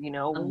start, you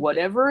know,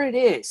 whatever it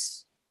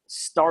is,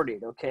 start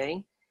it.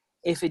 Okay.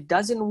 If it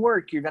doesn't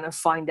work, you're going to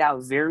find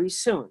out very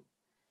soon.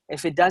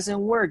 If it doesn't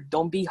work,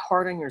 don't be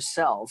hard on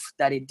yourself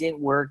that it didn't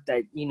work,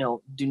 that, you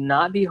know, do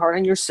not be hard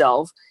on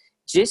yourself.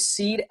 Just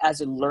see it as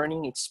a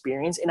learning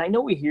experience. And I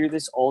know we hear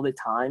this all the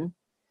time.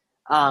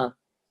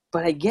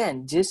 But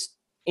again, just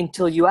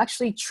until you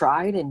actually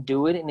try it and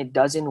do it and it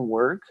doesn't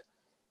work,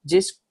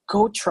 just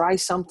go try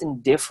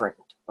something different.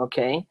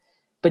 Okay.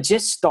 But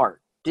just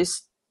start.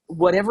 Just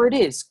whatever it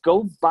is,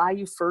 go buy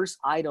your first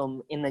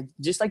item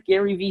just like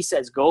Gary Vee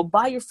says, go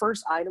buy your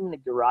first item in the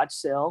garage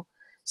sale.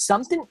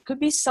 Something could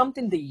be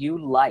something that you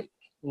like,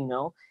 you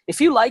know, if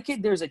you like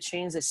it, there's a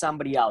chance that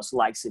somebody else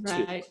likes it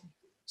too. Right.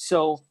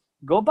 So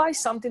go buy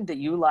something that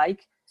you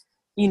like,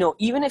 you know,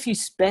 even if you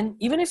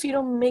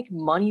don't make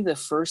money the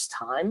first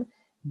time.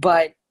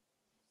 But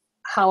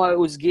how I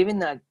was given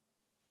that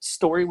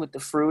story with the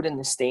fruit and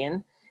the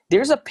stand,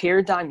 there's a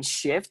paradigm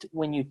shift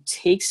when you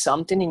take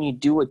something and you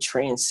do a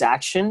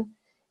transaction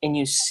and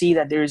you see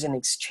that there's an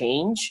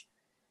exchange.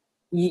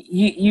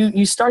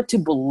 You start to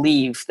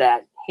believe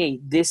that, hey,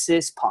 this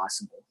is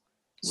possible.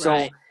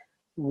 Right. So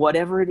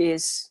whatever it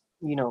is,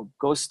 you know,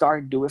 go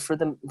start, do it for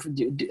them.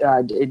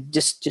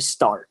 Just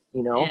start,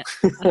 you know.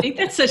 Yeah. I think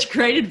that's such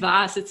great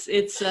advice. It's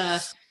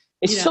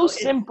so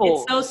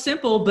simple. It's so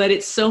simple, but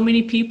it's so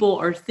many people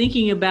are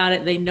thinking about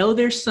it. They know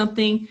there's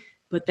something,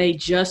 but they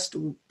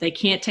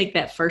can't take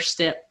that first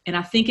step. And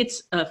I think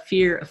it's a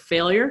fear of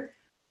failure,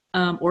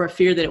 or a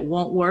fear that it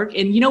won't work.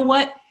 And you know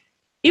what?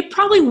 It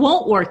probably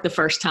won't work the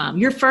first time.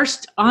 Your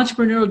first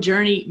entrepreneurial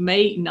journey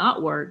may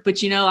not work,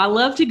 but, you know, I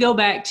love to go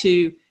back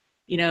to,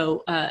 you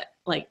know,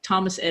 like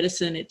Thomas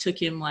Edison. It took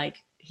him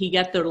he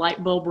got the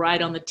light bulb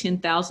right on the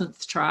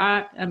 10,000th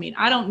try. I mean,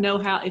 I don't know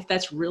if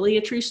that's really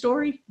a true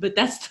story, but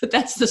that's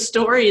the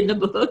story in the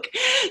book.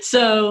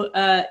 So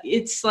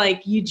it's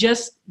like, you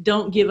just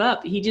don't give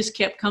up. He just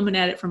kept coming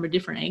at it from a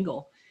different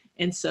angle.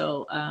 And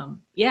so,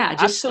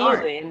 just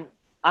absolutely. start.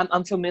 And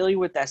I'm familiar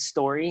with that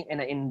story.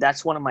 And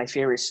that's one of my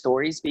favorite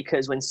stories,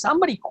 because when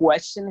somebody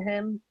questioned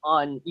him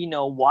on, you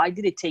know, why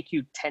did it take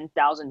you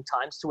 10,000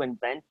 times to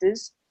invent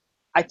this?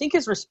 I think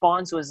his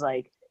response was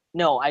like,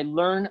 no, I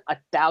learned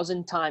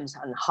 1,000 times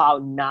on how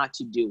not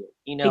to do it,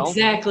 you know?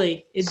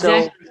 Exactly.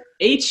 So,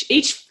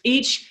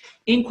 Each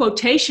in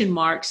quotation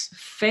marks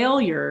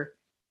failure,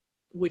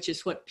 which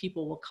is what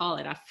people will call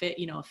it.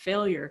 A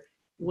failure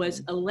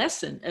was a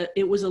lesson.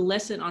 It was a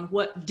lesson on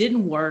what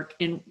didn't work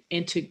and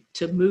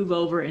to move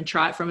over and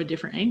try it from a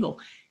different angle.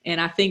 And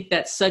I think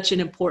that's such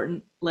an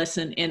important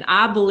lesson. And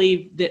I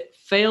believe that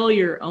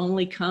failure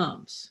only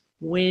comes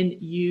when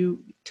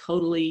you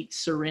totally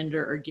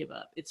surrender or give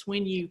up. It's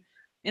when you,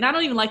 and I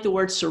don't even like the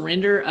word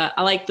surrender.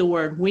 I like the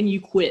word when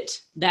you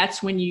quit.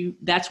 That's when you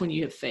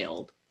have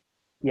failed.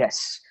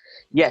 Yes,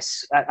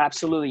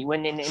 absolutely.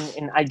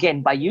 And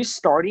again, by you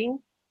starting,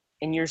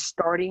 and you're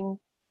starting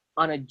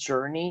on a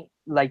journey,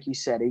 like you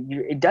said,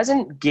 it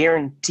doesn't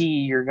guarantee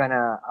you're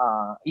gonna.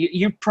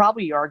 You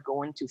probably are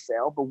going to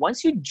fail, but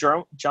once you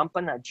jump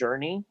on that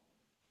journey,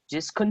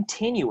 just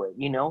continue it.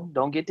 You know,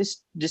 don't get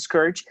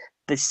discouraged.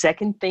 The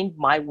second thing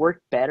might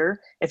work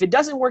better. If it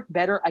doesn't work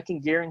better, I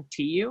can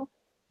guarantee you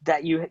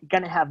that you're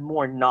going to have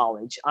more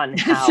knowledge on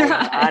how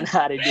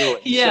to do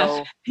it. Yeah.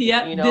 So,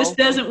 yeah. You know, this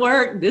doesn't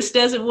work.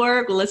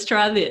 Well, let's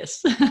try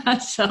this.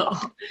 So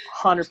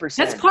 100%.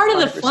 That's part of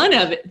the 100%. fun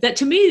of it. That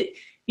to me,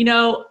 you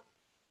know,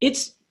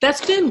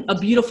 that's been a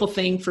beautiful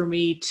thing for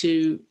me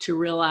to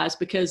realize,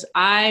 because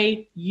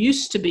I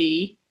used to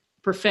be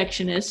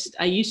perfectionist.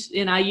 I used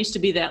to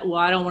be that, well,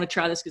 I don't want to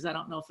try this because I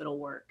don't know if it'll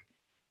work.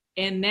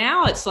 And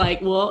now it's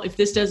like, well, if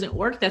this doesn't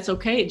work, that's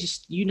okay.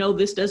 Just, you know,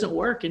 this doesn't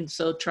work. And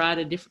so try it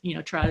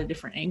a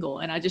different angle.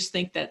 And I just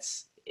think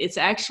it's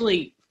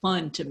actually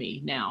fun to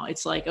me now.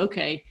 It's like,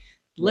 okay,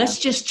 let's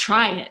just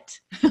try it.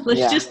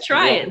 Just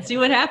try it and see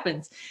what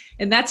happens.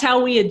 And that's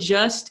how we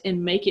adjust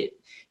and make it.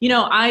 You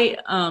know, I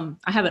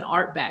have an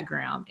art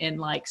background,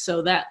 and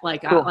so that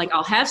cool.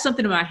 I'll have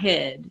something in my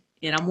head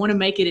and I want to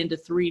make it into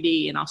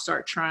 3D, and I'll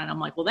start trying. I'm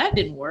like, well, that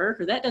didn't work,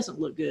 or that doesn't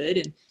look good.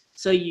 And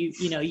so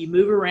you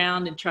move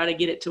around and try to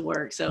get it to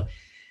work. So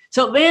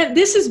man,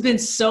 this has been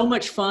so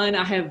much fun.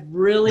 I have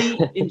really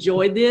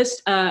enjoyed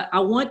this. I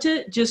want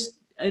to just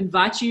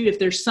invite you, if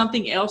there's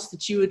something else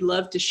that you would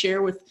love to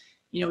share with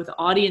the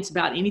audience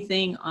about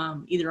anything,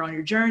 either on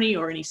your journey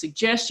or any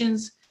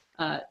suggestions.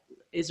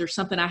 Is there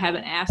something I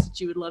haven't asked that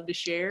you would love to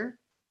share?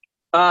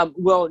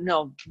 Well,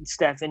 no,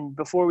 Stefan,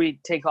 before we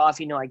take off,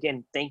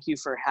 again, thank you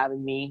for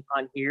having me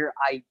on here.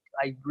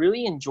 I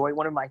really enjoy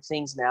one of my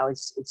things now.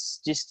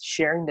 It's just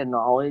sharing the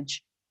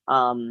knowledge,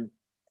 um,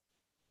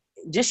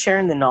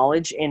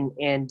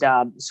 and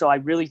so I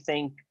really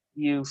thank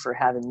you for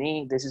having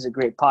me. This is a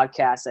great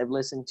podcast. I've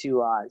listened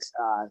to,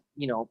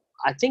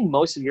 I think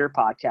most of your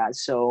podcasts.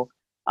 So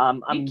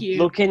Thank I'm you.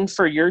 looking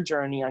for your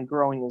journey on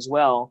growing as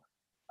well.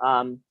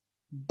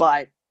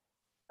 But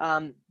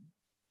um,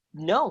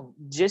 no,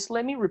 just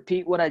let me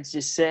repeat what I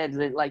just said.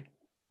 Like,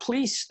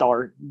 please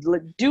start.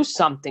 Do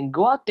something.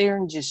 Go out there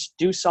and just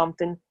do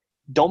something.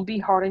 Don't be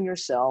hard on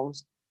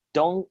yourselves.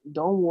 Don't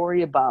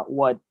worry about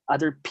what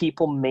other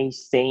people may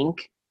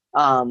think.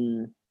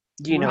 Um,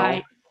 you know,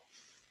 Right.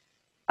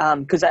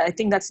 because I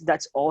think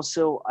that's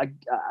also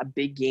a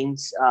big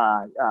gains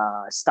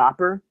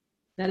stopper.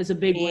 That is a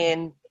big one.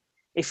 And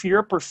if you're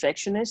a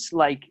perfectionist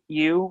like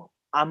you,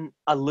 I'm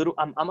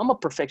a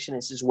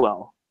perfectionist as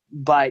well,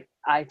 but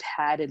I've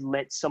had to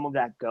let some of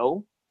that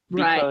go,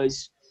 Right.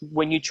 because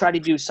when you try to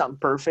do something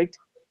perfect,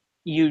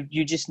 you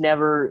just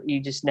never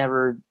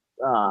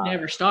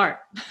Never start.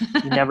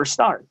 you never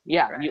start.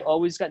 Yeah,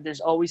 Right.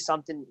 there's always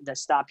something that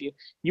stop you.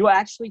 You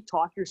actually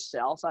talk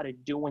yourself out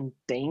of doing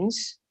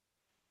things,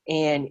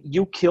 and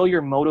you kill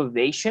your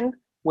motivation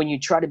when you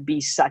try to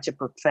be such a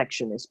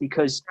perfectionist,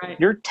 because Right.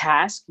 your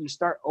task, you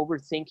start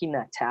overthinking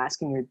that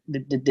task, and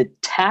the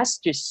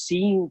task just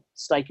seems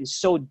like it's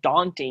so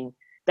daunting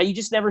that you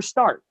just never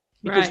start,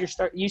 because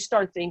Right. you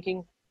start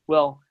thinking,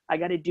 well, I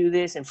got to do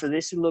this, and for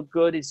this to look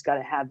good, it's got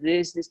to have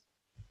this,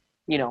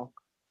 you know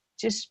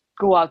just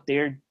go out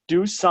there,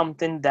 do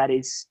something that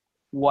is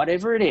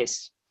whatever it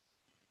is.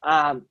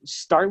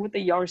 Start with the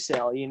yard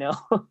sale,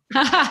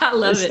 I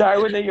love it.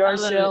 start with the I yard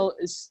love it. sale,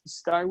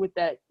 start with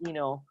that,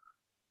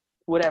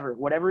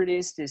 whatever it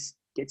is, just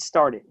get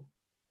started.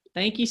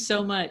 Thank you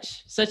so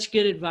much. Such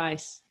good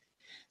advice.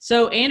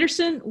 So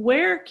Anderson,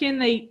 where can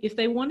they, if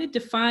they wanted to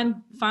find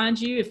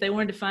you, if they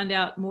wanted to find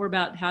out more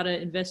about how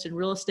to invest in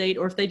real estate,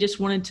 or if they just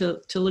wanted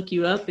to look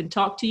you up and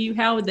talk to you,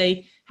 how would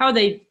they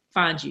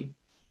find you?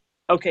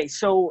 Okay,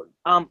 so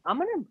I'm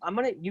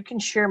gonna you can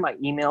share my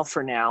email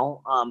for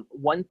now.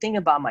 One thing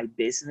about my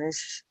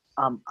business,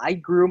 I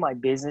grew my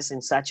business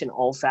in such an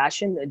old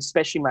fashioned,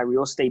 especially my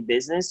real estate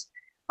business,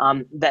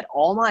 that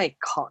all my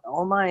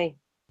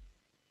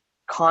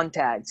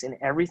contacts and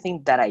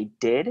everything that I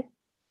did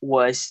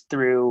was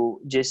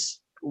through just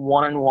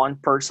one-on-one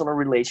personal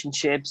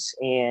relationships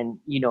and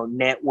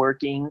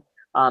networking.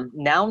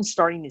 Now I'm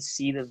starting to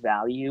see the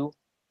value.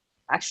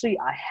 Actually,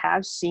 I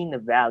have seen the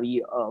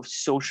value of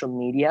social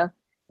media,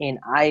 and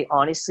I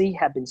honestly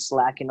have been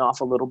slacking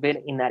off a little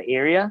bit in that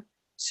area.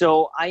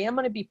 So I am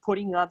going to be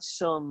putting up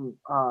some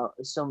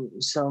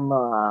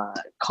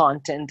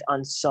content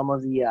on some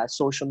of the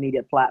social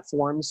media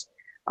platforms.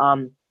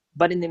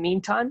 But in the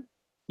meantime,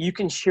 you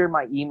can share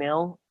my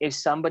email if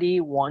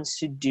somebody wants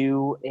to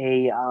do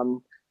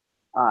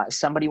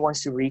somebody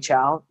wants to reach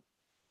out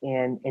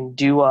and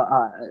do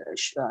a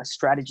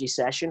strategy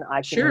session.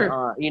 I can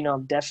Sure.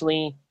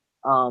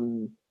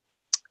 um,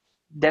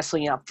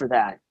 definitely up for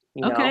that,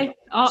 Okay. so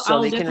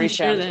I'll they can definitely reach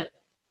share out. that.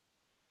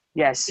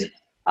 Yes.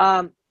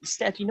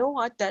 Steph, you know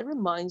what? That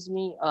reminds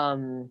me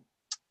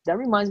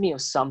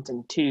of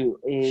something too,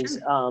 is,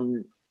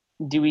 Sure.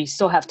 do we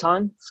still have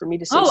time for me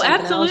to say Oh, something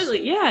else?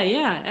 absolutely. Yeah,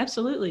 yeah,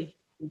 absolutely.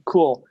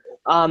 Cool.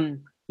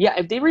 Yeah,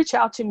 if they reach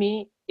out to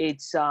me,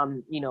 it's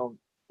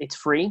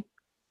free.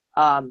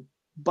 Um,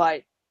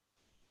 but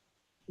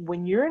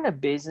when you're in a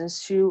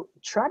business, too,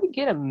 try to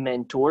get a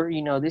mentor.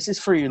 This is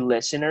for your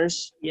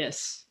listeners.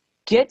 Yes.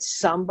 Get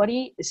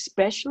somebody,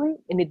 especially,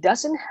 and it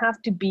doesn't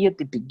have to be at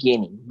the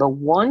beginning, but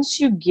once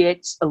you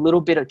get a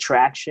little bit of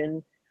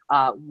traction,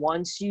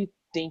 once you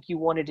think you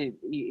want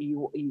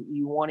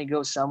to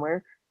go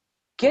somewhere,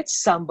 get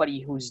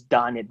somebody who's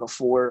done it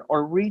before,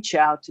 or reach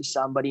out to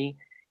somebody.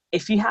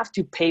 If you have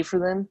to pay for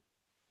them,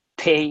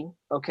 pay.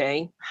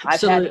 Okay.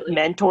 Absolutely.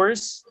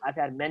 I've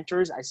had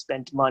mentors. I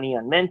spent money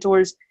on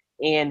mentors,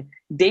 and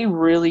they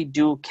really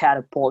do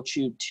catapult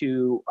you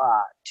to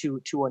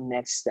a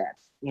next step,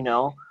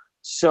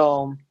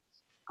 so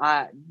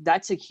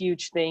that's a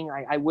huge thing.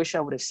 I wish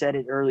I would have said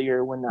it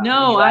earlier when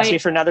No, you asked me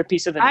for another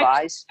piece of I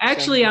advice. So,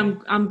 actually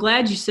I'm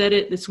glad you said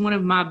it. It's one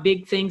of my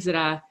big things that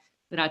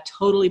I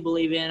totally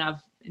believe in.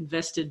 I've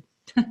invested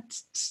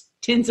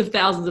tens of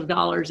thousands of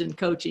dollars in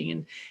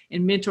coaching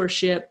and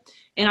mentorship.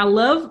 And I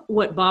love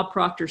what Bob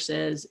Proctor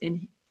says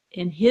in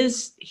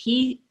his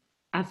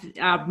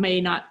I may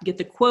not get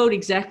the quote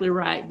exactly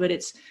right, but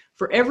it's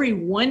for every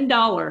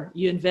 $1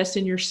 you invest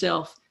in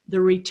yourself, the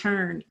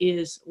return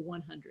is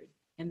 100.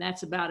 And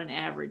that's about an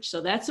average.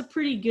 So that's a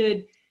pretty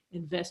good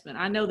investment.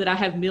 I know that I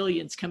have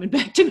millions coming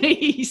back to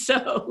me.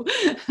 So,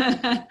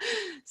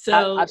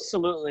 so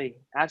absolutely,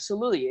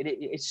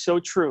 it's so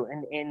true.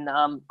 And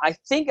I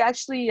think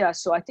actually,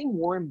 so I think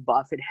Warren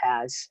Buffett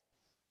has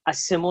a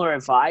similar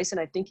advice,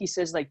 and I think he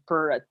says, like,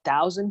 per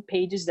 1,000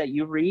 pages that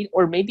you read,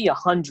 or maybe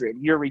 100,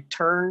 your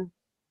return,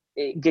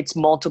 it gets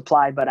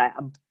multiplied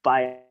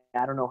by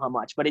I don't know how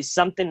much, but it's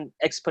something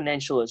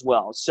exponential as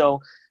well. So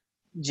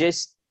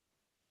just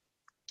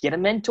get a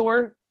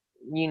mentor,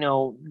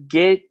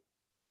 get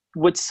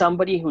with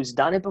somebody who's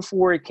done it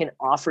before, it can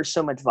offer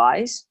some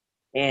advice,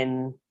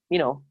 and,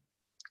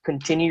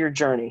 continue your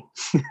journey.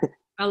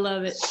 I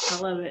love it. I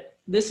love it.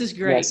 This is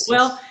great. Yes.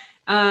 Well,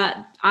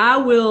 I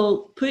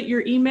will put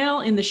your email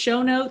in the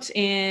show notes.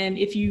 And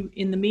if you,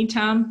 in the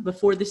meantime,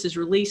 before this is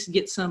released,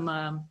 get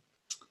some,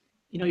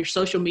 your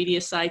social media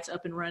sites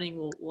up and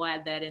running, we'll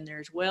add that in there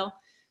as well.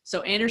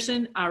 So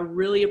Anderson, I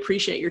really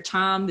appreciate your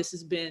time. This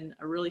has been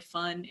a really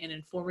fun and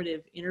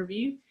informative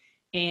interview.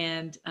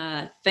 And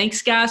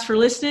thanks, guys, for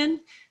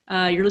listening.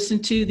 You're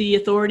listening to the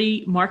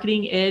Authority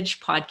Marketing Edge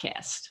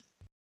podcast.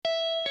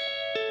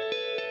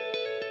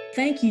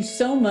 Thank you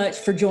so much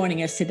for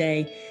joining us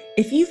today.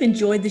 If you've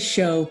enjoyed the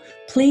show,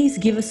 please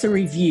give us a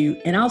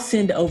review, and I'll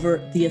send over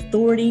the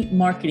Authority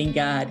Marketing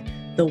Guide,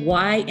 the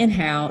why and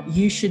how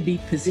you should be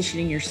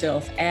positioning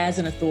yourself as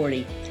an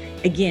authority.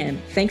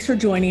 Again, thanks for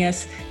joining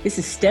us. This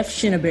is Steph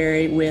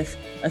Shinneberry with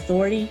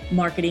Authority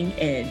Marketing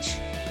Edge.